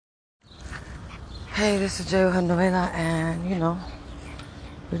Hey, this is Jay with Novena, and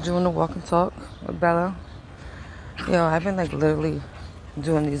we're doing the walk and talk with Bella. I've been literally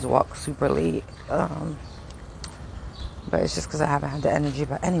doing these walks super late, but it's just because I haven't had the energy.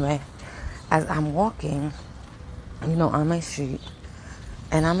 But anyway, as I'm walking, on my street,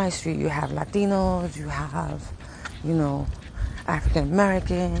 and on my street you have Latinos, you have, you know, African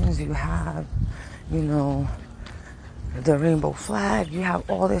Americans, you have, you know, the rainbow flag, you have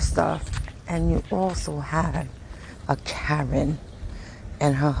all this stuff, and you also have a Karen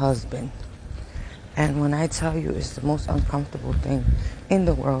and her husband. And when I tell you, it's the most uncomfortable thing in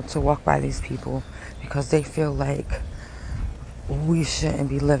the world to walk by these people because they feel like we shouldn't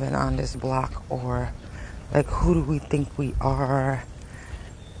be living on this block, or like, who do we think we are?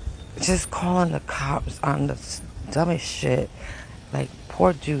 Just calling the cops on the dumbest shit. Like,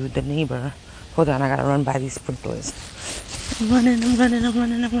 poor dude, the neighbor. Hold on, I gotta run by these sprinklers. I'm running.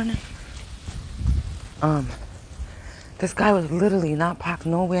 This guy was literally not parked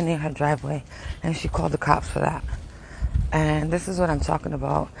nowhere near her driveway, and she called the cops for that. And this is what I'm talking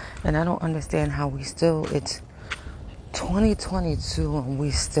about. And I don't understand how it's 2022 and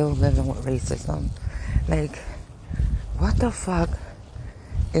we still living with racism. Like, what the fuck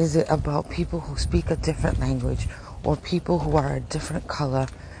is it about people who speak a different language or people who are a different color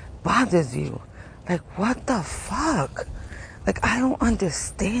bothers you? Like, what the fuck? Like, I don't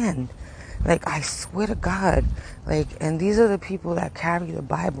understand. Like, I swear to God. Like, and these are the people that carry the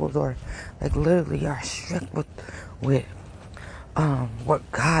Bibles, or like literally are strict with what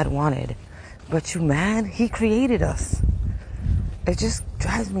God wanted. But you mad? He created us. It just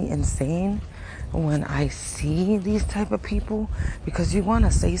drives me insane when I see these type of people, because you want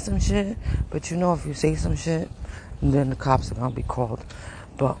to say some shit, but if you say some shit, then the cops are going to be called.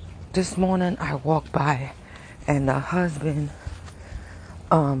 But this morning I walked by and the husband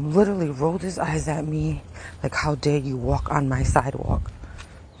literally rolled his eyes at me like, how dare you walk on my sidewalk?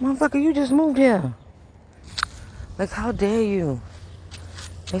 Motherfucker, you just moved here. Like, how dare you?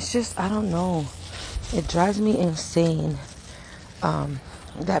 It's just, I don't know. It drives me insane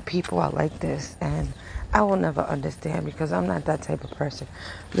that people are like this. And I will never understand because I'm not that type of person.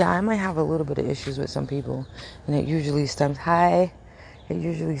 Yeah, I might have a little bit of issues with some people. And it usually stems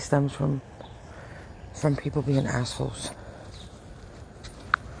from people being assholes.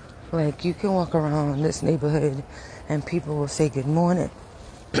 Like, you can walk around this neighborhood and people will say good morning.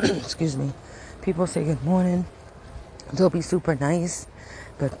 Excuse me. People say good morning. They'll be super nice.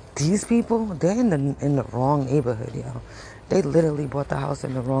 But these people, they're in the wrong neighborhood, yo. They literally bought the house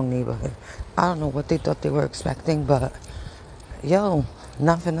in the wrong neighborhood. I don't know what they thought they were expecting, but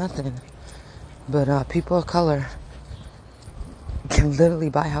not for nothing. But people of color can literally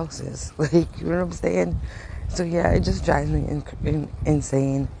buy houses. Like, you know what I'm saying? So yeah, it just drives me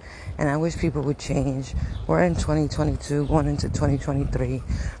insane. And I wish people would change. We're in 2022, going into 2023.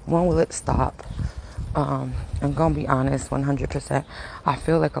 When will it stop? I'm gonna be honest, 100%. I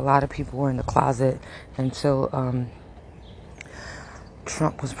feel like a lot of people were in the closet until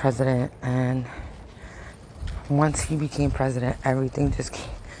Trump was president, and once he became president, everybody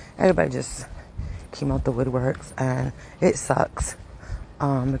just came out the woodworks, and it sucks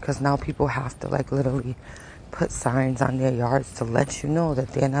because now people have to literally put signs on their yards to let you know that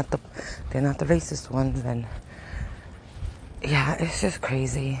they're not the racist ones. And yeah, it's just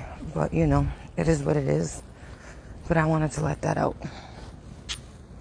crazy, but it is what it is. But I wanted to let that out.